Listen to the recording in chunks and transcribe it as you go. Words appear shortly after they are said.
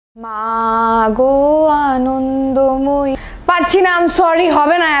মাগো আনন্দময়ী পারছি না, আই এম সরি,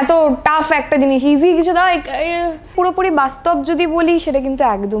 হবে না, এত টাফ একটা জিনিস। ইজি কিছু দাও। পুরোপুরি বাস্তব যদি বলি সেটা কিন্তু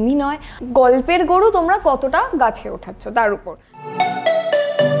একদমই নয়। গল্পের গরু তোমরা কতটা গাছে ওঠাচ্ছ তার উপর।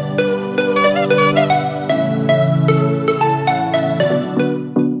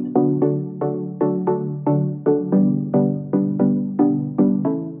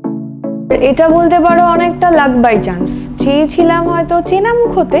 এটা বলতে পারো অনেকটা লাক বাই চান্স। চেয়েছিলাম হয়তো চেনা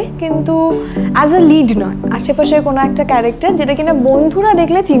মুখ হতে, কিন্তু অ্যাজ আ লিড নয়, আশেপাশের কোনো একটা ক্যারেক্টার যেটা কিনা বন্ধুরা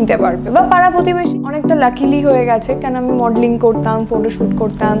দেখলে চিনতে পারবে বা পাড়া প্রতিবেশী। অনেকটা লাকিলি হয়ে গেছে, কেন আমি মডেলিং করতাম, ফটোশ্যুট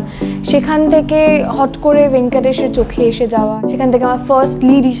করতাম, সেখান থেকে হট করে ভেঙ্কটেশের চোখে এসে যাওয়া, সেখান থেকে আমার ফার্স্ট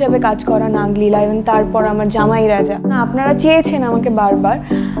লিড হিসেবে কাজ করা নাগলীলা, এবং তারপর আমার জামাই রাজা। আপনারা চেয়েছেন আমাকে বারবার,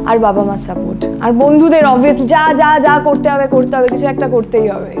 আর বাবা মার সাপোর্ট, আর বন্ধুদের অবভিয়াসলি যা যা যা করতে হবে কিছু একটা করতেই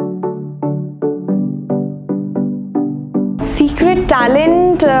হবে। সিক্রেট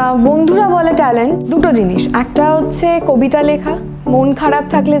ট্যালেন্ট, বন্ধুরা বলে ট্যালেন্ট দুটো জিনিস। একটা হচ্ছে কবিতা লেখা, মন খারাপ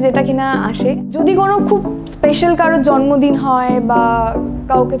থাকলে যেটা কিনা আসে, যদি কোনো খুব স্পেশাল কারোর জন্মদিন হয় বা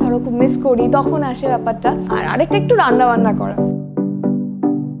কাউকে ধরো খুব মিস করি তখন আসে ব্যাপারটা। আর আরেকটা একটু রান্না বান্না করা।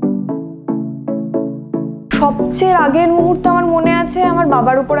 সবচেয়ে রাগের মুহূর্ত আমার মনে আছে, আমার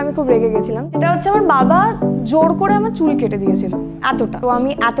বাবার উপর আমি খুব রেগে গেছিলাম। এটা হচ্ছে আমার বাবা জোর করে আমার চুল কেটে দিয়েছিল, এতটা। তো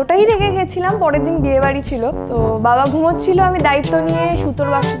আমি এতটাই রেগে গেছিলাম, পরের দিন বিয়ে বাড়ি ছিল, তো বাবা ঘুমোচ্ছিল, আমি দায়িত্ব নিয়ে সুতোর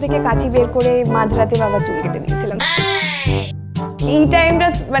বাক্স থেকে কাঁচি বের করে মাঝরাতে বাবার চুল কেটে দিয়েছিলাম। এই টাইমটা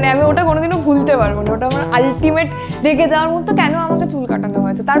মানে আমি ওটা কোনোদিনও ভুলতে পারবো না। ওটা আমার আলটিমেট রেগে যাওয়ার মতো, কেন আমাকে চুল কাটানো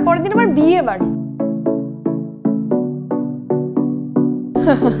হয়েছে। তারপরের দিন আমার বিয়ে বাড়ি।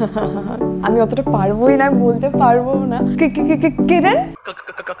 আমি অতটা পারবোই না, বলতে পারবো না। কে দেন?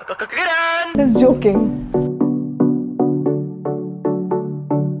 জোকিং।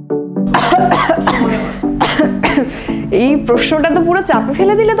 এই প্রশ্নটা তো পুরো চাপে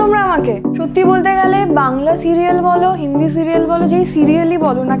ফেলে দিলে তোমরা আমাকে। সত্যি বলতে গেলে বাংলা সিরিয়াল বলো, হিন্দি সিরিয়াল বলো, যেই সিরিয়ালই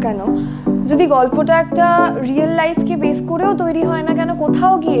বলো না কেন, যদি গল্পটা একটা রিয়েল লাইফকে বেস করেও তৈরি হয় না কেন,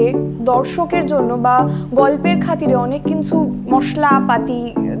 কোথাও গিয়ে দর্শকের জন্য বা গল্পের খাতিরে অনেক কিছু মশলাপাতি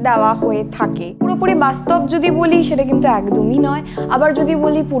দেওয়া হয়ে থাকে। পুরোপুরি বাস্তব যদি বলি সেটা কিন্তু একদমই নয়, আবার যদি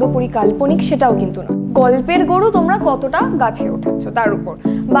বলি পুরোপুরি কাল্পনিক সেটাও কিন্তু না। গল্পের গরু তোমরা কতটা গাছে ওঠাচ্ছ তার উপর,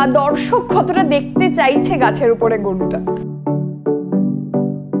 বা দর্শক কতটা দেখতে চাইছে গাছের উপরে গরুটা।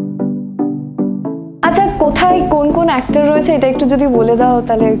 আচ্ছা, কোথায় কোন কোন অ্যাক্টর রয়েছে এটা একটু যদি বলে দাও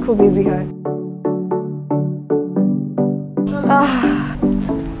তাহলে খুব ইজি হয়।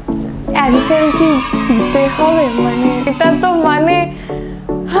 অ্যান্সার কি দিতে হবে? মানে এটা তো মানে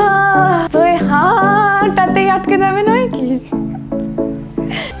হাটাতেই আটকে যাবে নয় কি?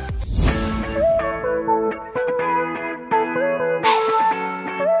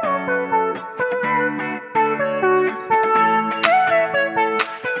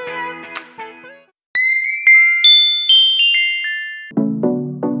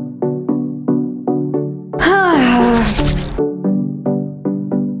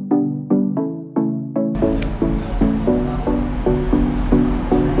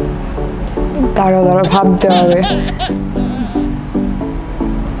 দাঁড়া ভাবতে হবে।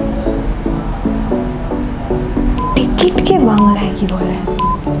 টিকিটকে বাংলায় কি বলে?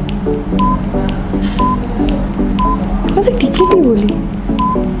 টিকিটই বলি।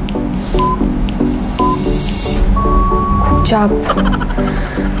 খুব চাপ,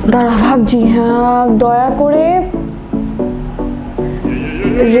 দাঁড়া ভাবছি। হ্যাঁ, দয়া করে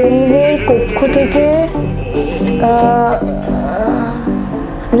রেলওয়ের কক্ষ থেকে,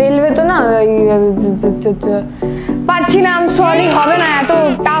 রেলওয়ে তো না, পারছি না, আই এম সরি, হবে না, এত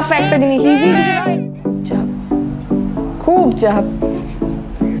টাফ একটা জিনিস। ইজি চাপ, খুব চাপ।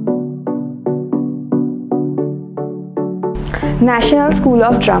 National school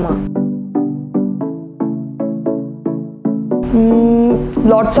of drama.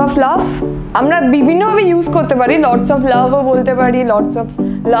 Lords of love আমরা বিভিন্নভাবে ইউজ করতে পারি। লর্ডস অফ লাভও বলতে পারি, লর্ডস অফ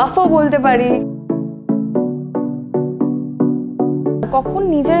লাভও বলতে পারি। কখন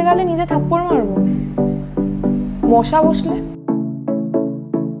নিজের গালে নিজে থাপ্পড় মারবো? মশা বসলে?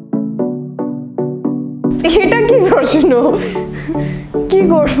 এটা কি প্রশ্ন? কি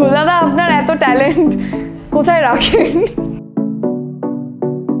করবো দাদা, আপনার এত ট্যালেন্ট কোথায় রাখেন?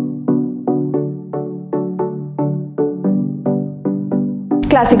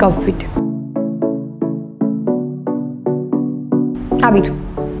 Classic offbeat. আবির।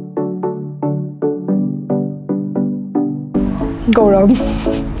 গৌরব।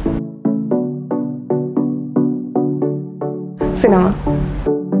 সিনেমা।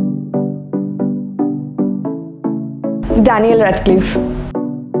 Daniel Radcliffe.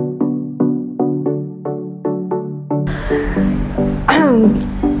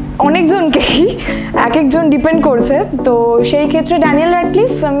 অনেকজনকেই এক একজন ডিপেন্ড করছে। তো সেই ক্ষেত্রে ড্যানিয়েল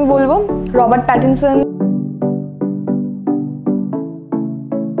র্যাডক্লিফ আমি বলবো, রবার্ট প্যাটিনসন,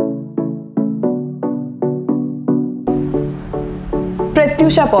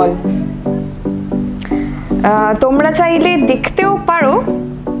 প্রত্যুষা পল। তোমরা চাইলে দেখতেও পারো,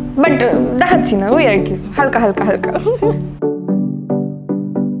 বাট দেখাচ্ছি না, ওই আর কি, হালকা হালকা হালকা।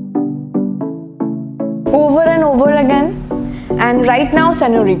 Over and over again, and right now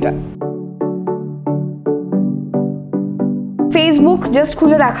Senorita. Facebook just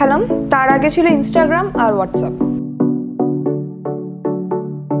খুলে দেখালাম, তার আগে ছিল ইনস্টাগ্রাম আর হোয়াটসঅ্যাপ।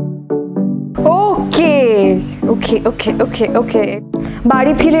 ওকে ওকে ওকে ওকে ওকে,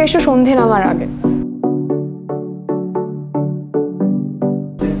 বাড়ি ফিরে এসো সন্ধে নামার আগে।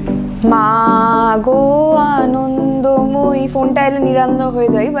 মা গো আনন্দময়ী, ফোনটা এলে নিরান্দ হয়ে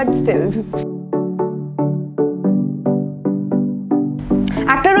যায়, বাট স্টিল।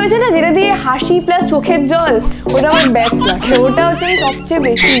 একটা রয়েছে না যেটা দিয়ে হাসি প্লাস চোখের জল, ওটা আমার বেস্ট লাগে, ওটা হচ্ছে আমি সবচেয়ে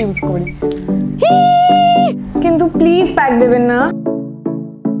বেশি ইউজ করি। কিন্তু প্লিজ প্যাক দেবেন না।